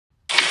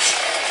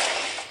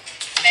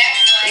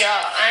Y'all,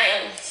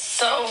 I am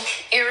so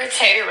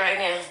irritated right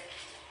now.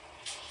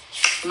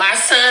 My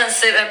son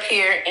sit up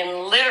here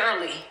and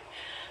literally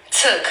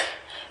took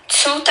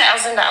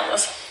 $2,000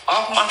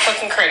 off my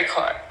fucking credit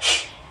card.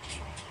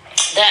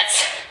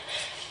 That's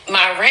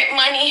my rent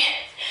money.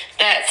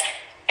 That's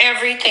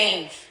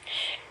everything.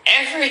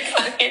 Every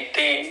fucking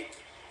thing.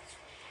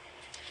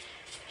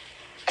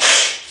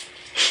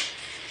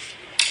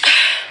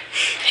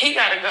 He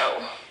gotta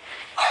go.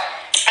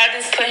 I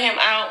just put him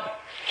out.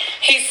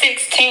 He's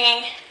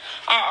 16.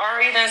 I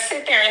already done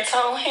sit there and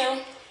told him.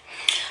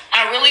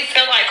 I really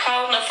feel like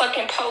calling the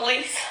fucking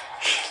police.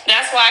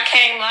 That's why I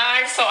came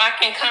live, so I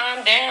can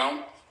calm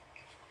down.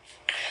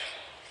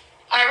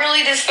 I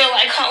really just feel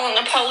like calling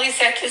the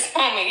police at this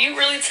moment. You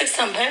really took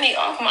some money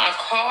off my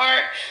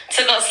card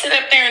to go sit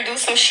up there and do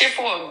some shit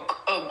for a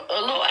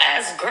little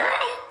ass girl?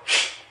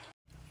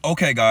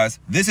 Okay, guys,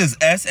 this is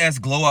SS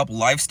Glow Up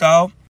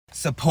Lifestyle.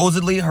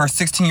 Supposedly, her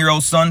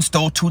 16-year-old son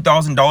stole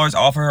 $2,000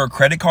 off of her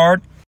credit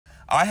card.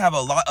 I have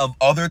a lot of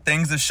other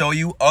things to show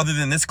you other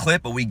than this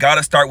clip, but we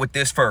gotta start with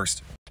this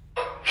first.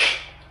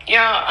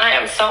 Y'all, I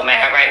am so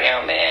mad right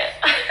now, man.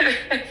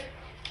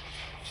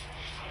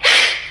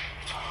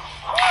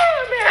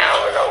 Oh, man, I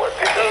don't know what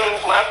to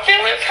do. My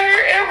feelings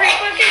hurt, every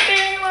fucking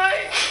thing,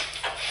 like,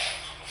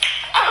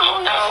 I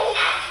don't know.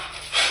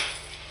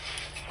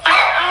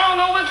 I don't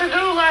know what to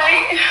do,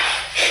 like,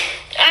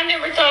 I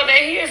never thought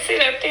that he'd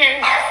sit up there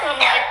and do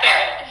something like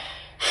that.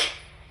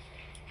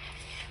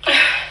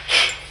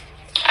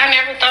 I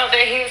never thought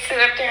that he'd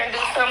sit up there and do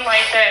something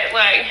like that.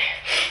 Like,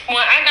 when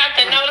I got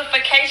the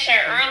notification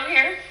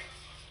earlier,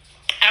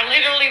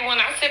 when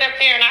I sit up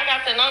there and I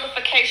got the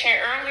notification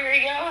earlier,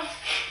 y'all,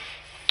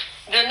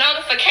 the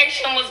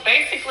notification was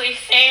basically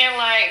saying,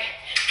 like,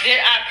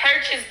 did I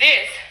purchase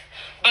this?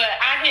 But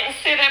I didn't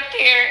sit up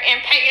there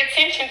and pay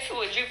attention to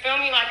it. You feel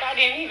me? Like, I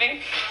didn't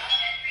even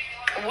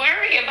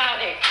worry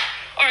about it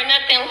or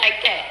nothing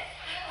like that.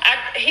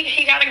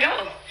 He gotta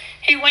go.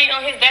 He waiting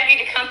on his daddy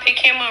to come pick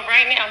him up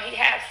right now. He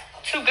has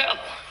to go.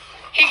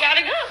 He gotta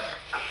go.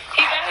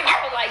 He gotta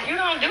go. Like, you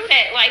don't do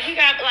that. Like, he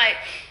got, like,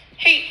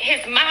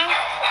 his mouth,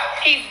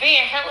 he's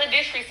being hella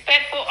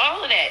disrespectful,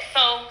 all of that.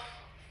 So,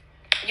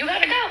 you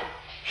gotta go.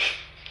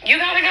 You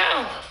gotta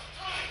go.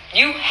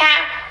 You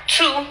have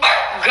to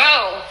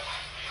go.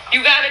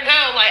 You gotta go.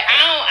 Like, I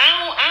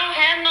don't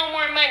have no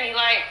more money.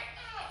 Like,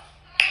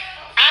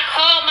 I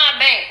called my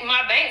bank.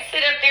 My bank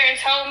sit up there and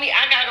told me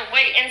I gotta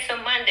wait until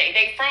Monday.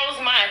 They froze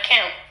my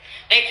account.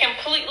 They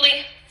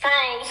completely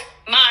froze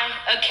my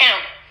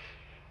account.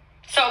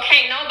 So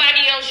can't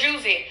nobody else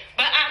use it.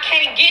 But I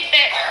can't get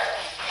that.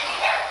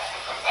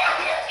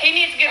 He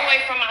needs to get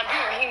away from my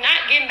door. He's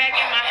not getting back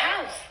in my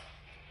house.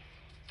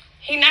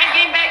 He's not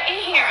getting back in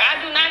here.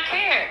 I do not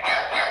care.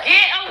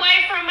 Get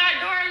away from my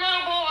door,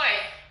 little boy.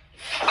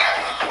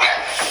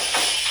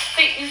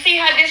 See, you see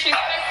how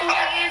disrespectful he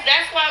is?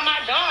 That's why my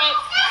dog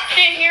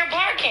sitting here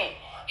barking.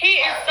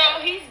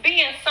 He's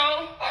being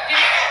so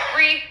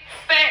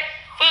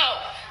disrespectful.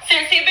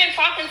 Since he's been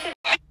talking to me,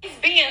 he's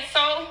being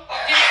so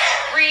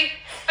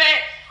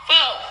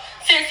disrespectful.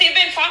 Since he's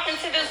been talking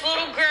to this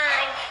little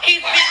girl,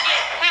 he's been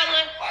getting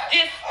hella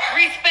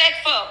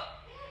disrespectful.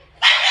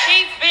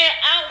 He's been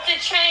out the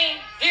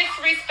chain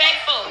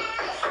disrespectful.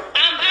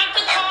 I'm about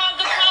to call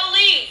the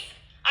police.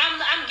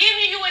 I'm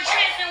giving you a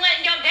chance and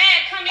letting your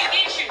dad come and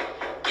get you.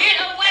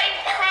 Get away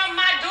from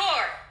my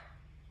door.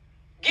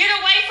 Get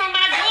away from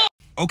my door.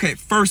 Okay,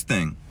 first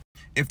thing.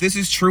 If this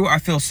is true, I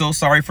feel so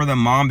sorry for the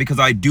mom, because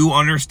I do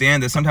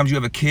understand that sometimes you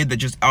have a kid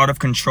that's just out of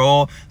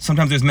control.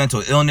 Sometimes there's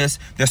mental illness.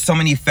 There's so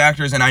many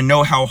factors, and I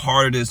know how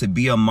hard it is to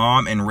be a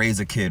mom and raise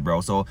a kid, bro.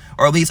 So,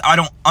 or at least I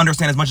don't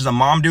understand as much as a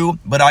mom do,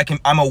 but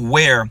I'm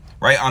aware,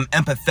 right? I'm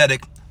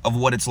empathetic of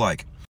what it's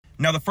like.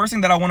 Now, the first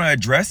thing that I want to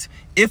address,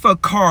 if a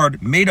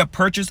card made a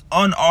purchase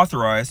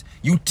unauthorized,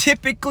 you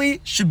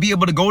typically should be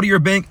able to go to your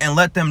bank and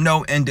let them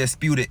know and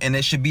dispute it, and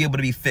it should be able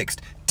to be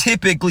fixed.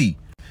 Typically.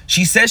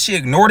 She says she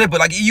ignored it, but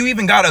like, you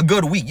even got a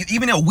good week,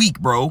 even a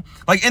week, bro.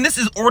 Like, and this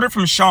is ordered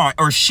from Shein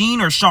or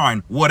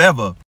Shein,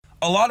 whatever.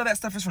 A lot of that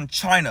stuff is from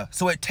China,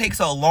 so it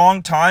takes a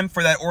long time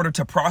for that order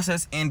to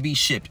process and be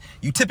shipped.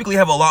 You typically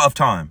have a lot of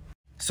time,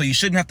 so you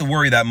shouldn't have to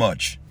worry that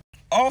much.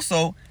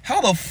 Also,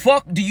 how the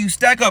fuck do you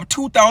stack up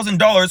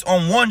 $2,000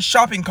 on one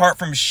shopping cart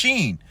from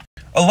Shein?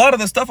 A lot of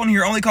the stuff on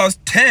here only costs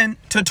 $10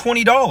 to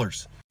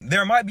 $20.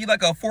 There might be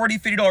like a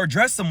 $40, $50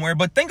 dress somewhere,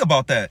 but think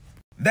about that.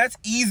 That's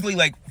easily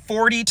like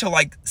 40 to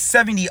like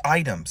 70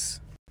 items.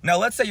 Now,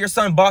 let's say your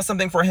son bought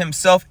something for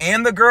himself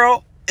and the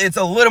girl. It's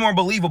a little more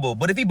believable.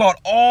 But if he bought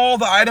all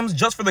the items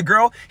just for the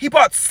girl, he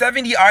bought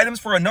 70 items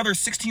for another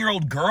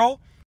 16-year-old girl,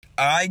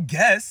 I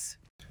guess.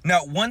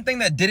 Now, one thing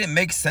that didn't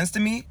make sense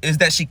to me is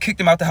that she kicked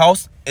him out the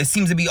house. It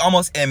seems to be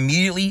almost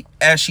immediately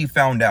as she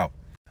found out.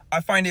 I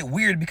find it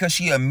weird because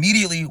she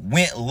immediately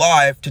went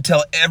live to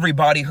tell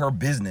everybody her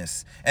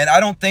business. And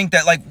I don't think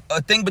that, like,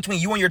 a thing between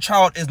you and your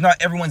child is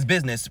not everyone's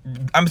business.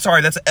 I'm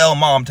sorry, that's L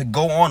mom, to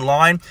go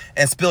online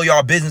and spill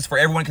y'all business for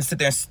everyone can sit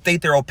there and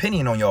state their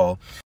opinion on y'all.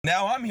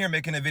 Now I'm here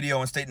making a video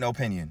and stating an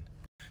opinion.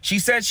 She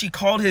said she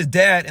called his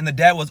dad and the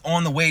dad was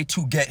on the way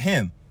to get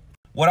him.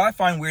 What I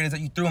find weird is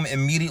that you threw him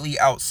immediately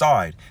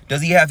outside.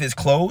 Does he have his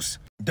clothes?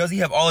 Does he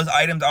have all his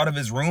items out of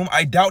his room?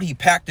 I doubt he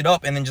packed it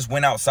up and then just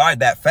went outside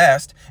that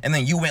fast and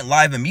then you went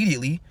live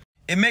immediately.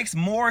 It makes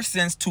more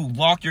sense to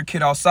lock your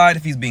kid outside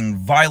if he's being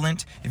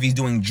violent, if he's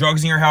doing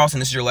drugs in your house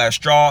and this is your last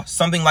straw,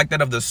 something like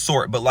that of the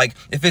sort. But like,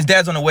 if his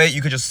dad's on the way,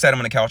 you could just set him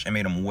on the couch and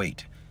made him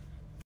wait.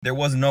 There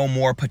was no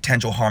more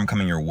potential harm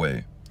coming your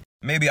way.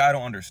 Maybe I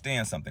don't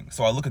understand something,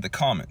 so I look at the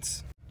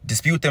comments.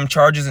 Dispute them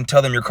charges and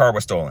tell them your car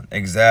was stolen.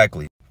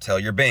 Exactly. Tell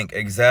your bank.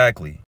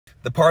 Exactly.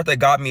 The part that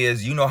got me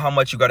is, you know how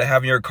much you gotta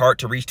have in your cart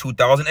to reach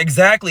 2,000?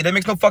 Exactly. That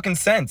makes no fucking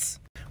sense.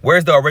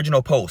 Where's the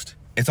original post?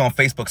 It's on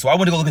Facebook, so I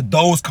went to go look at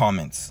those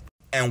comments.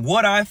 And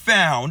what I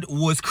found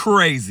was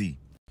crazy.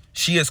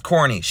 She is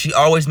corny. She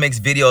always makes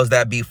videos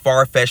that be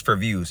far-fetched for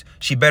views.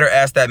 She better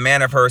ask that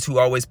man of hers who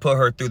always put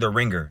her through the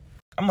ringer.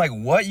 I'm like,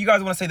 what? You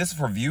guys want to say this is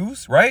for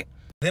views, right?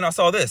 Then I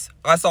saw this.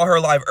 I saw her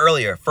live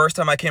earlier. First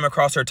time I came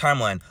across her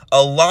timeline.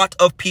 A lot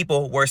of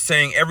people were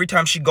saying every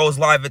time she goes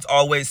live, it's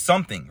always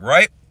something,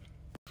 right?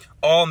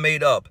 All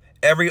made up.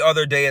 Every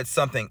other day it's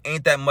something.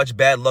 Ain't that much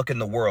bad luck in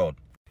the world.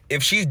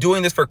 If she's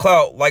doing this for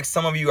clout, like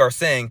some of you are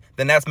saying,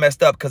 then that's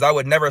messed up because I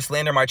would never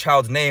slander my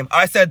child's name.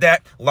 I said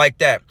that like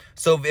that.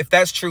 So if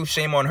that's true,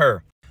 shame on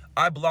her.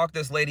 I blocked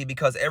this lady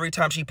because every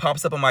time she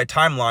pops up on my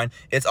timeline,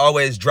 it's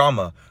always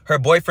drama. Her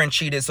boyfriend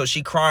cheated, so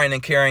she crying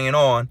and carrying it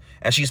on,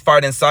 and she's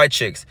fighting side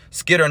chicks.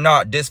 Skid or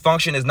not,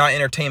 dysfunction is not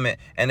entertainment,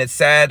 and it's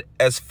sad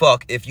as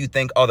fuck if you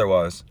think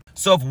otherwise.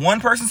 So if one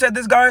person said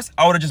this, guys,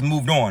 I would have just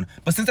moved on.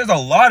 But since there's a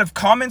lot of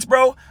comments,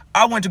 bro,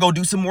 I went to go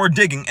do some more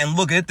digging, and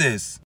look at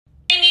this.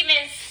 Ain't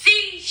even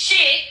see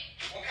shit.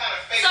 What kind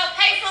of fake, so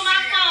pay for my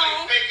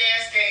phone. Fake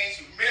ass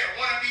games. You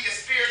want to be your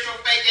spiritual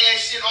fake ass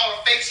shit, all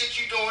the fake shit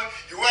you doing.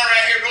 You run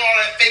around here doing all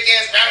that fake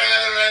ass,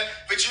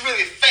 but you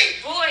really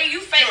fake. Boy,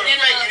 you fake than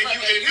a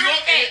motherfucker.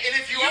 You're fake. And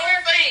if you on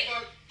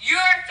Facebook,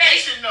 you're fake. they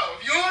should know.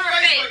 If you're on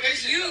Facebook, they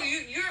should know.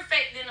 You're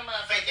fake than a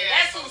motherfucker. Fake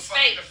That's who's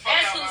fake.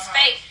 That's who's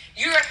fake.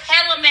 You're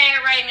hella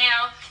mad right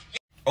now.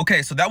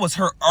 Okay, so that was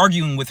her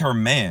arguing with her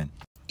man.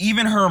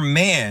 Even her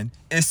man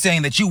is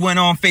saying that you went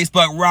on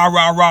Facebook, rah,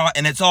 rah, rah,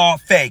 and it's all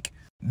fake.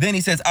 Then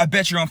he says, I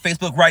bet you're on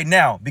Facebook right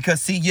now.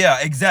 Because see, yeah,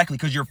 exactly,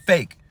 because you're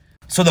fake.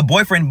 So the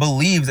boyfriend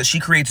believes that she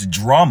creates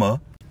drama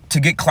to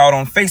get clout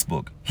on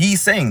Facebook.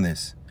 He's saying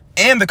this.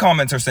 And the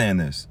comments are saying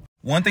this.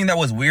 One thing that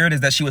was weird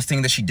is that she was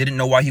saying that she didn't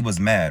know why he was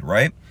mad,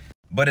 right?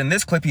 But in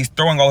this clip, he's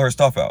throwing all her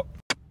stuff out.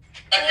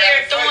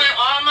 They're throwing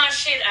all my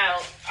shit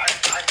out.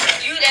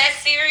 You that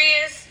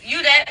serious?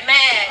 You that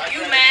mad?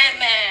 You mad.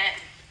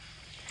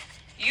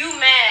 You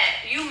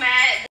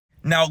mad.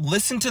 Now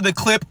listen to the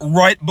clip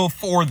right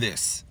before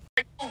this.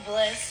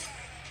 Bless.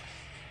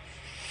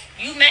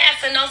 You mad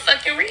for no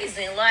fucking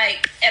reason.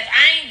 Like, if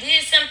I ain't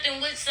did something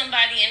with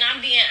somebody and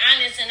I'm being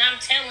honest and I'm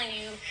telling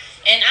you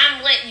and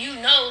I'm letting you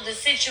know the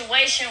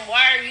situation,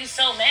 why are you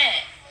so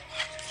mad?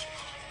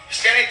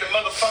 That ain't the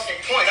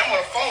motherfucking point. I'm on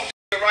the phone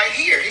right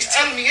here. He's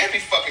telling me every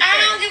fucking thing. I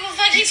don't give a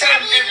fuck. He's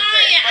probably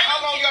lying. But how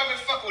long y'all been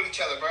fucking with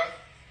each other, bro? Man,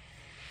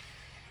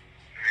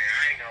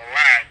 I ain't gonna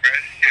lie, bro.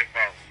 Shit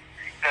about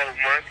 4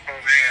 months,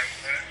 4.5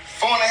 months.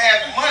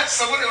 4.5 months.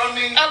 So what do I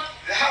mean? Oh,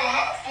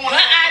 How 4.5 but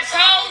I months,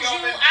 told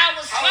you I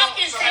was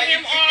talking to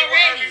him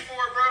already.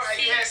 Before, bro? Have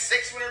you had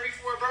sex with her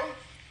before, bro?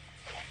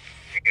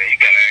 Yeah, you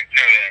gotta ask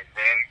her that,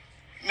 bro.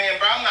 Man,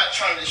 bro, I'm not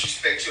trying to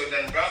disrespect you or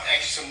nothing, bro. I'm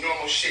asking you some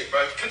normal shit,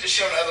 bro. Put the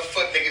shit on the other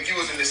foot, nigga, if you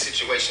was in this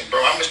situation, bro.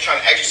 I'm just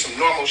trying to ask you some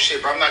normal shit,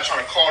 bro. I'm not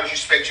trying to call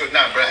disrespect you or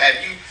not, bro. Have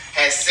you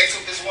had sex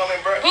with this woman,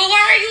 bro? But why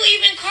are you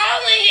even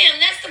calling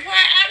him? That's the part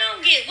I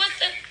don't get. What's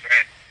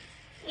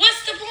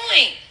the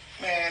point?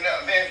 Man,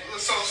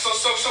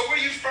 so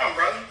where you from,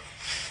 brother?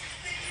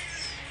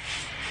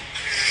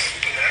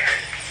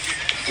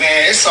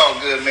 Man, it's all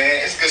good,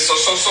 man. It's good. So.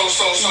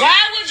 Why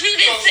would you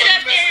just sit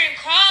up there and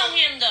call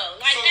him though?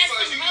 Like that's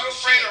some you a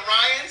bullshit. friend of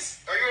Ryan's?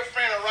 Are you a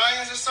friend of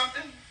Ryan's or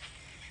something?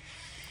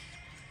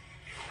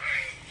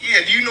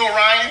 Yeah. Do you know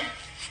Ryan?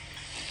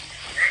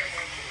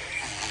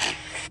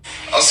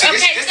 Oh, see,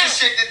 Okay,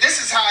 this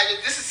is how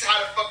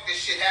the fuck this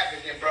shit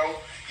happened, then, bro.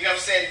 You know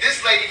what I'm saying?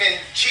 This lady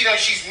been cheating on.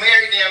 She's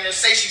married down there.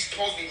 Say she's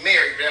supposed to be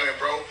married down there,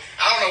 bro.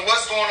 I don't know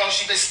what's going on.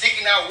 She been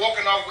sneaking out,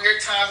 walking off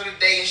weird times of the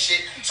day and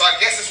shit. So I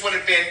guess this would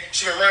have been.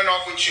 She been running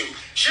off with you.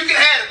 You can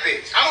have a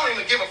bitch. I don't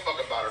even give a fuck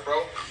about her,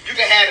 bro. You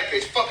can have a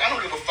bitch. Fuck, I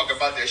don't give a fuck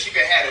about that. She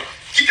can have it.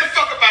 Get the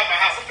fuck up out of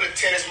my house. I'm gonna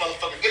tear this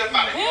motherfucker. Get up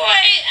out of here.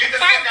 Boy, Get the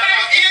fuck out of my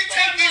house. And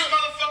take these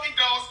motherfucking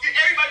dogs. Get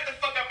everybody the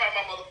fuck up out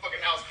of my motherfucking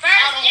house.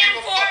 First and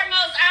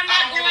foremost, I'm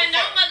not going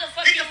no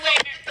motherfucking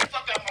way. Get the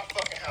fuck out of my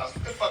fucking house.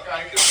 Get the fuck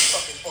out of here. Get on the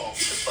fucking phone.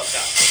 Get the fuck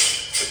out.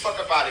 Get the fuck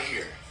up out of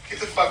here. Get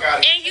the fuck out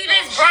of here. And you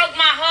just broke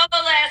my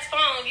whole ass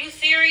phone. You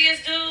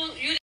serious,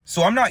 dude?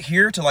 So I'm not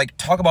here to like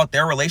talk about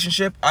their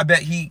relationship. I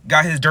bet he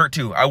got his dirt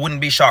too. I wouldn't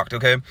be shocked,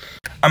 okay?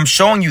 I'm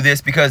showing you this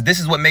because this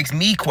is what makes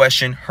me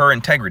question her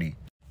integrity.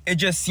 It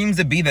just seems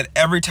to be that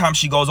every time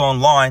she goes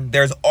online,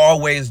 there's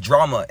always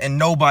drama and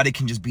nobody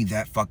can just be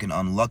that fucking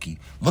unlucky.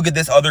 Look at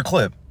this other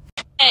clip.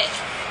 Hey.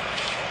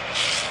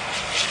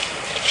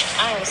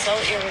 I am so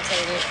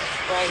irritated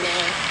right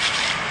now.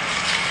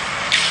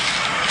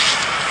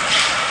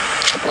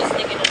 This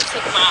nigga done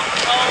took my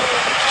whole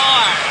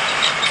car,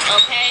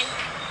 okay?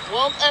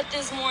 Woke up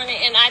this morning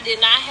and I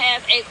did not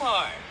have a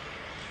car.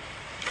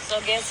 So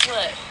guess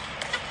what?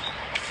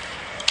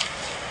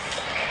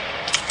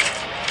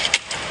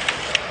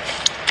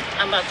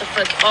 I'm about to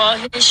fuck all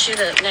his shit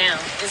up now.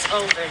 It's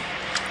over.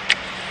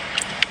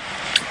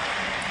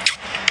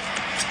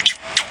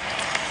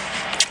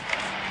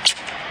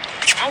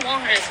 I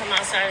want her to come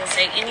outside and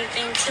say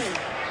anything to me.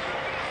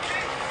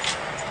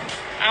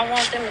 I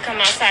want them to come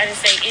outside and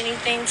say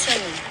anything to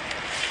me.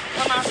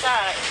 Come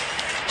outside.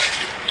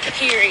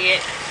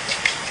 Period.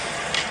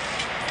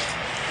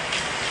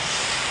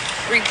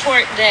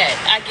 Report that.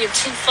 I give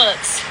 2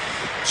 fucks.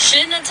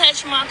 Shouldn't have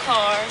touched my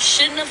car.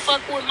 Shouldn't have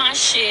fucked with my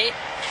shit.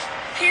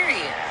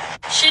 Period.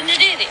 Shouldn't have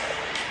did it.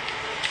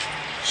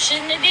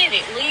 Shouldn't have did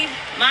it. Leave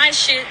my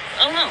shit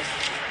alone.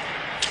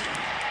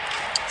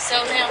 So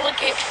now look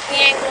at,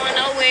 he ain't going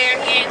nowhere.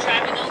 He ain't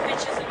driving no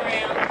bitches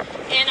around.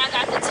 And I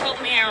got the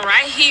tote man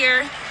right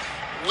here,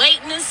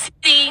 waiting to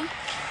see.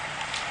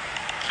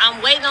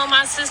 I'm waiting on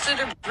my sister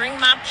to bring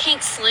my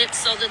pink slip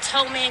so the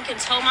tow man can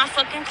tow my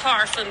fucking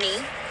car for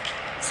me,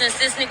 since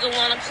this nigga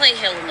wanna play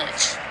hella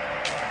much.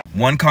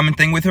 One common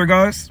thing with her,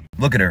 guys,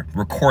 look at her,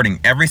 recording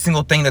every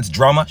single thing that's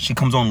drama. She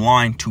comes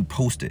online to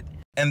post it.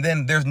 And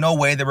then there's no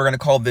way that we're gonna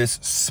call this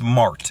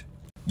smart.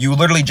 You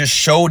literally just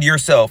showed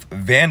yourself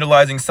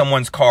vandalizing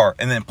someone's car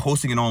and then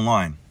posting it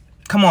online.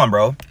 Come on,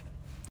 bro.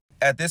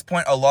 At this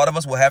point, a lot of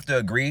us will have to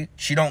agree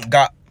she don't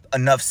got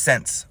enough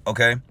sense,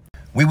 okay?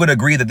 We would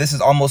agree that this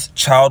is almost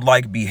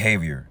childlike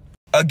behavior.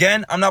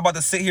 Again, I'm not about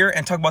to sit here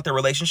and talk about their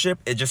relationship.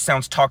 It just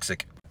sounds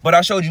toxic. But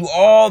I showed you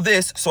all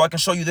this so I can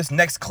show you this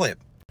next clip.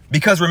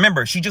 Because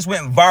remember, she just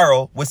went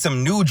viral with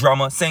some new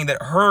drama saying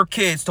that her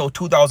kid stole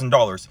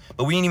 $2,000,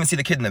 but we didn't even see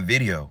the kid in the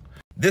video.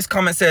 This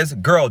comment says,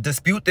 girl,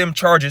 dispute them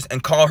charges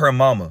and call her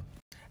mama.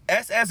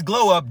 SS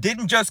Glow Up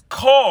didn't just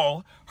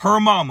call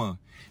her mama.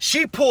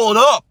 She pulled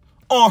up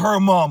on her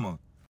mama.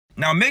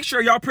 Now make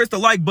sure y'all press the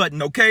like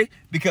button, okay?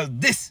 Because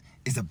this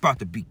is about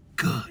to be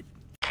good.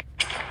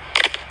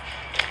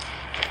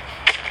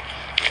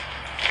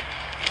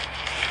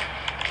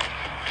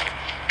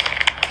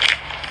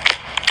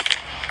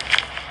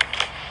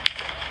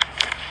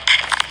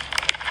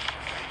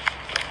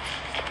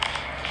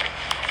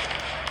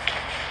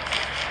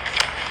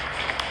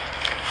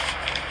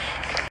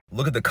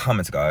 Look at the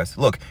comments, guys.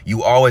 Look,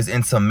 you always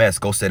in some mess.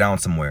 Go sit down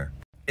somewhere.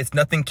 It's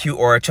nothing cute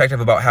or attractive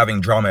about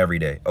having drama every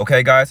day.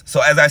 Okay, guys?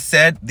 So as I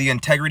said, the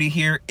integrity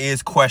here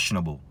is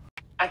questionable.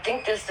 I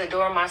think this is the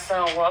door my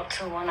son walked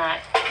to when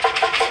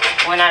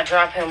I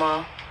drop him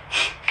off.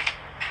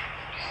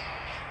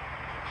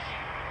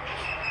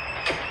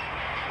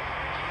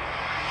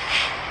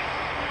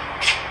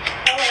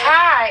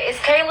 Hi, is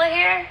Kayla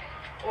here?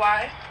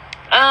 Why?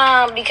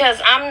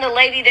 Because I'm the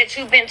lady that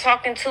you've been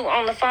talking to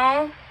on the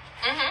phone.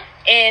 Mm-hmm.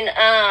 And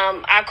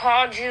I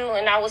called you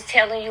and I was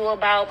telling you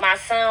about my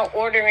son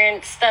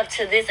ordering stuff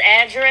to this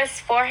address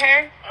for her.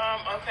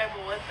 Okay,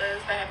 but what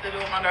does that have to do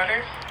with my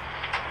daughter?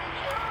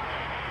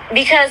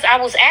 Because I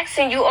was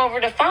asking you over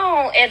the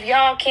phone if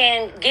y'all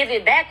can give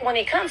it back when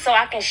it comes so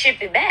I can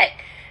ship it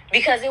back.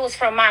 Because it was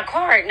from my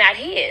card, not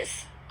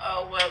his.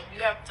 Oh, well,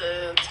 you have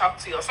to talk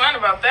to your son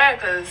about that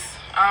because,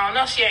 I don't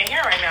know, she ain't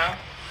here right now.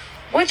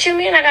 What you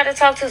mean I got to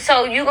talk to?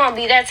 So you going to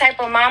be that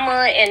type of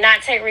mama and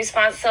not take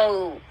response?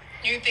 So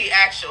You need to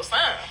ask your son.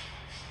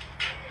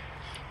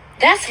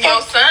 That's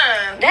Your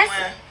son.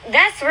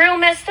 That's real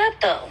messed up,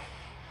 though.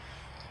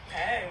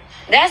 Hey.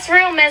 That's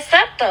real messed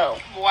up, though.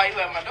 Why you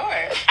at my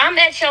door? I'm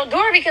at your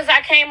door because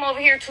I came over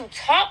here to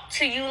talk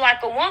to you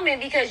like a woman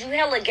because you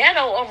hella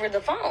ghetto over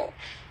the phone.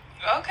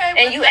 Okay.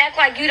 And you act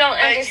like you don't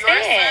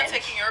understand. Your son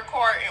taking your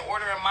car and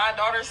ordering my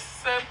daughter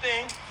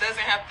something doesn't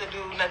have to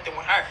do nothing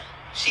with her.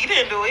 She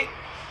didn't do it.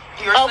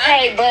 Your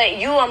okay, son but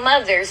you a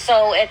mother,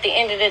 so at the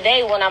end of the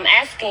day, what I'm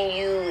asking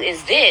you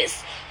is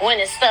this. When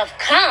the stuff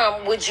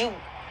come, would you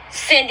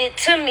send it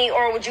to me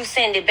or would you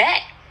send it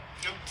back?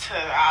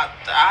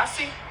 I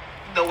see.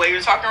 The way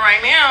you're talking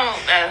right now,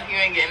 you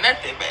ain't getting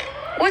nothing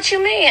back. What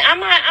you mean?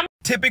 I'm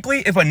Typically,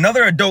 if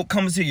another adult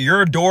comes to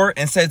your door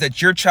and says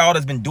that your child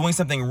has been doing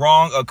something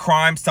wrong, a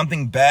crime,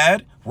 something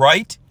bad,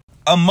 right?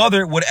 A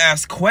mother would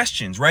ask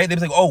questions, right? They'd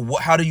be like, oh,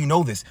 how do you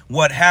know this?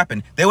 What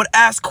happened? They would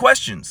ask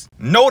questions.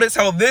 Notice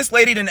how this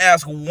lady didn't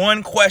ask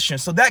one question.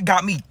 So that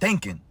got me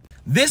thinking.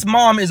 This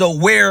mom is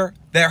aware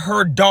that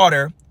her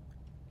daughter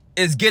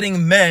is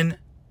getting men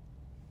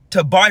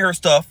to buy her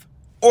stuff.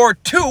 Or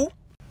 2,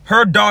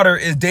 her daughter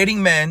is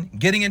dating men,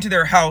 getting into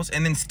their house,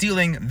 and then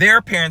stealing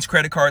their parents'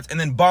 credit cards, and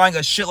then buying a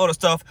shitload of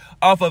stuff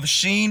off of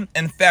Shein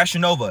and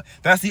Fashion Nova.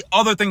 That's the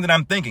other thing that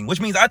I'm thinking,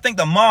 which means I think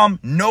the mom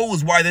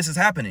knows why this is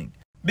happening.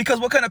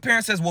 Because what kind of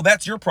parent says, well,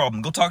 that's your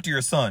problem. Go talk to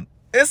your son.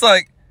 It's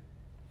like,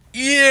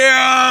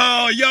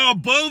 yeah, y'all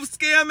both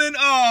scamming?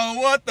 Oh,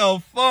 what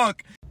the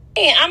fuck?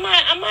 I'm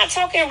not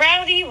talking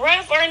rowdy,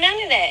 rough, or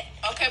none of that.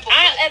 Okay, but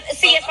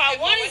if I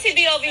wanted to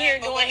be over here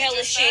doing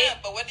hella shit.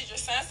 But what did your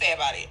son say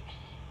about it?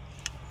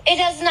 It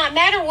does not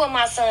matter what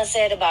my son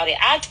said about it.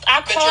 I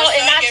called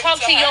and I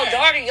talked to your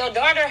daughter. Your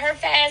daughter, her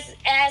fast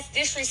ass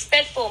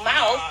disrespectful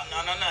mouth.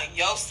 No.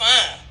 Your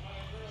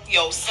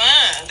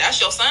son.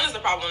 That's your son is the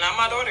problem, not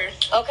my daughter.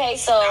 Okay,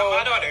 so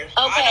not my daughter.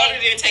 Okay. My daughter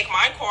didn't take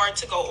my card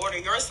to go order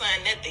your son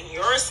nothing.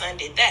 Your son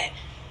did that.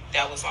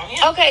 That was on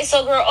him. Okay,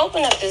 so girl,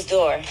 open up this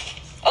door.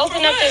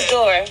 Open up this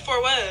door. For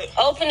what?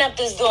 Open up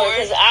this door,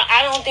 because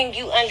I don't think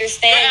you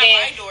understand it. You're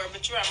at my door,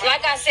 but you're at my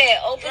Like door. I said,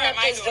 open up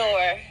this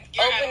door.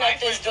 Open up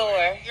this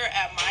door. You're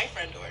at my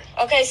front door.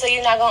 Okay, so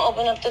you're not gonna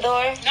open up the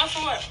door? No,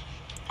 for what?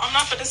 I'm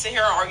not gonna sit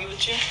here and argue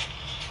with you.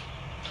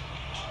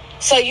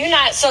 So you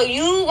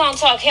gonna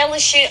talk hella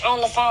shit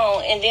on the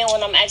phone, and then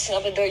when I'm asking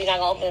up the door, you're not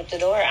gonna open up the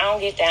door? I don't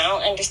get that. I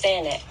don't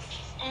understand that.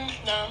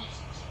 No.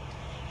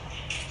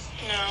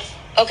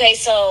 Okay,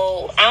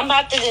 so I'm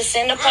about to just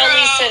send the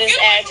police to this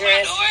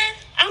address.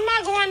 I'm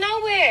not going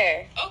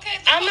nowhere. Okay,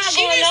 I'm not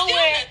going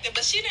nowhere.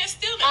 But she didn't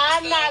steal nothing.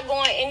 I'm not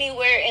going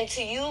anywhere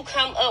until you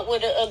come up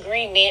with an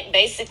agreement,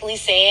 basically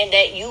saying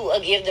that you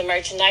will give the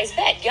merchandise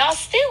back. Y'all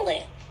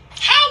stealing.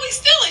 How are we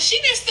stealing? She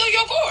didn't steal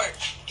your cord.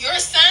 Your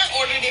son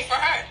ordered it for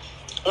her.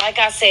 Like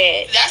I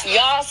said,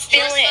 y'all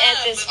stealing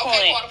at this point.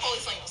 Okay, call the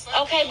police on your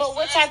son. Okay, but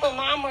what type of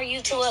mom were you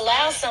to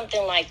allow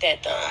something like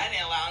that, though? I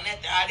didn't allow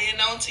nothing. I didn't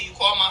know until you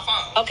called my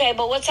phone. Okay,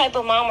 but what type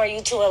of mom are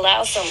you to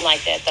allow something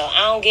like that, though?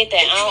 I don't get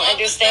that. I don't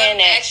understand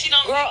that.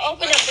 Girl,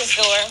 open up this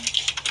door.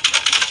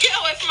 Get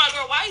away from my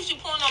girl. Why is you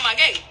pulling on my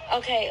gate?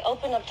 Okay,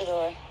 open up the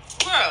door.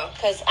 Girl.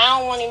 Because I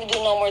don't want to do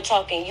no more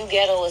talking. You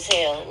ghetto as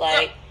hell.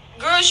 Like,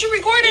 girl, is you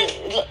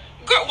recording?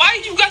 Girl,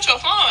 why you got your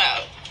phone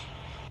out?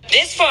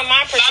 This for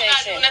my protection. I'm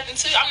not doing nothing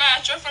to you. I'm not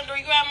at your front door.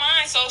 You at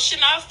mine. So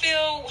shouldn't I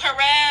feel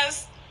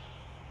harassed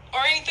or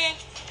anything?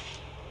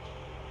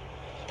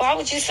 Why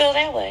would you feel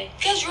that way?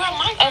 Because you're at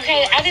my front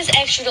Okay, door. I just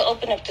asked you to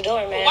open up the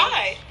door, man.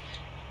 Why?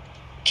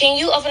 Can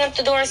you open up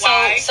the door so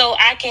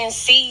I can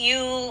see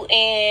you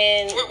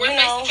and we're face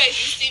to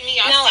face. You see me.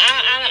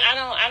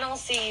 I don't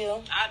see you.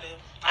 I do.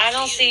 I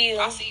don't see you.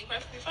 I see you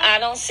perfectly fine. I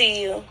don't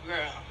see you.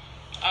 Girl.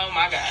 Oh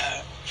my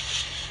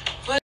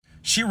God.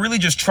 She really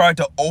just tried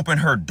to open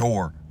her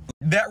door.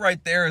 That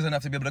right there is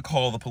enough to be able to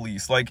call the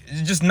police. Like,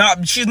 she's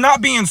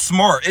not being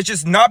smart. It's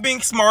just not being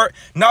smart,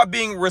 not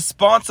being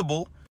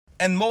responsible.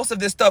 And most of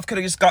this stuff could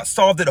have just got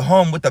solved at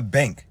home with the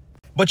bank.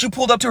 But you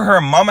pulled up to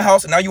her mama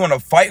house and now you want to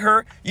fight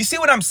her? You see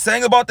what I'm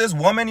saying about this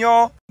woman,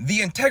 y'all?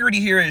 The integrity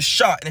here is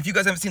shot. And if you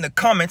guys haven't seen the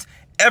comments,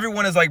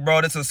 everyone is like,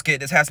 bro, this is a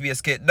skit. This has to be a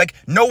skit. Like,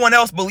 no one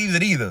else believes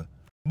it either.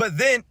 But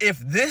then, if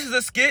this is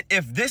a skit,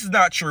 if this is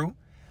not true,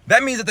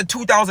 that means that the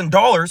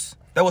 $2,000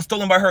 that was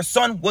stolen by her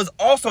son was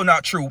also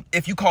not true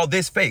if you call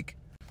this fake.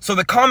 So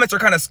the comments are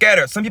kind of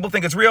scattered. Some people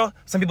think it's real.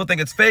 Some people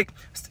think it's fake.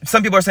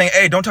 Some people are saying,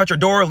 hey, don't touch your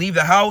door, leave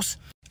the house.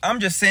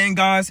 I'm just saying,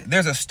 guys,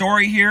 there's a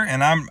story here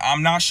and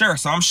I'm not sure,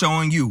 so I'm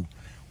showing you.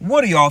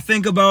 What do y'all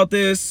think about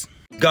this?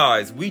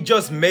 Guys, we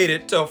just made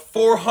it to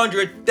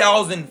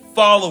 400,000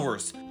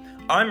 followers.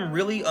 I'm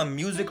really a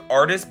music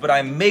artist, but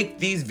I make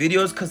these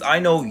videos because I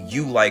know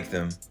you like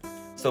them.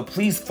 So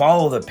please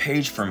follow the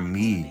page for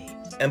me.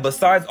 And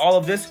besides all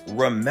of this,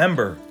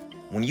 remember,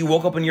 when you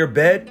woke up in your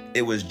bed,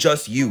 it was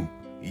just you.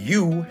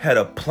 You had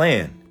a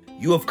plan.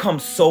 You have come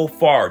so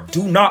far.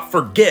 Do not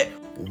forget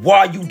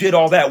why you did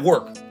all that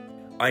work.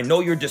 I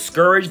know you're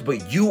discouraged,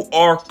 but you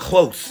are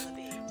close.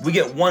 We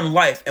get one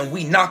life and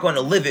we not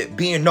gonna live it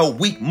being no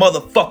weak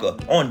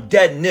motherfucker on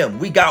dead nim.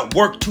 We got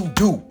work to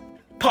do.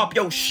 Pop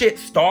your shit,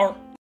 star.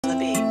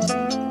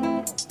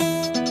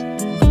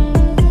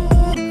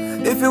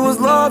 If it was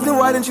love, then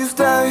why didn't you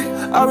stay?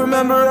 I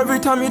remember every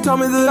time you told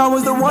me that I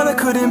was the one that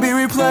couldn't be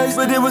replaced.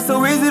 But it was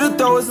so easy to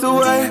throw us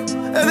away.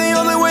 And the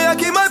only way I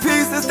keep my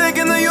peace is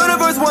thinking the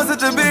universe wants it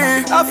to be.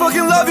 I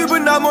fucking love you,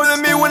 but not more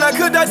than me. When I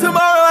could die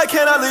tomorrow, I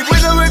cannot leave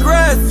with no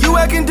regrets. You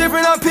acting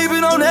different, I'm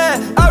peeping on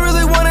that. I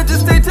really wanted to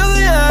stay till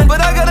the end,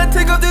 but I gotta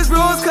take off these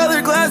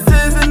rose-colored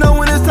glasses and know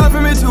when it's time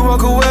for me to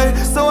walk away,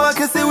 so I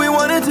can see we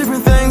wanted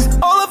different things.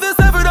 All of this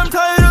effort, I'm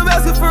tired of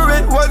asking for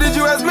it. Why did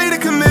you ask me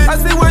to commit? I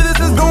see where this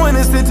is going,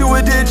 it's into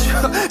a ditch.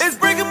 It's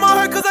breaking my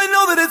heart cause I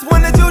know that it's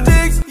one that you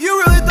dig.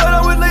 You really thought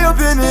I would lay up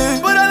in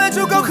it, but I let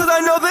you go cause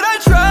I know that I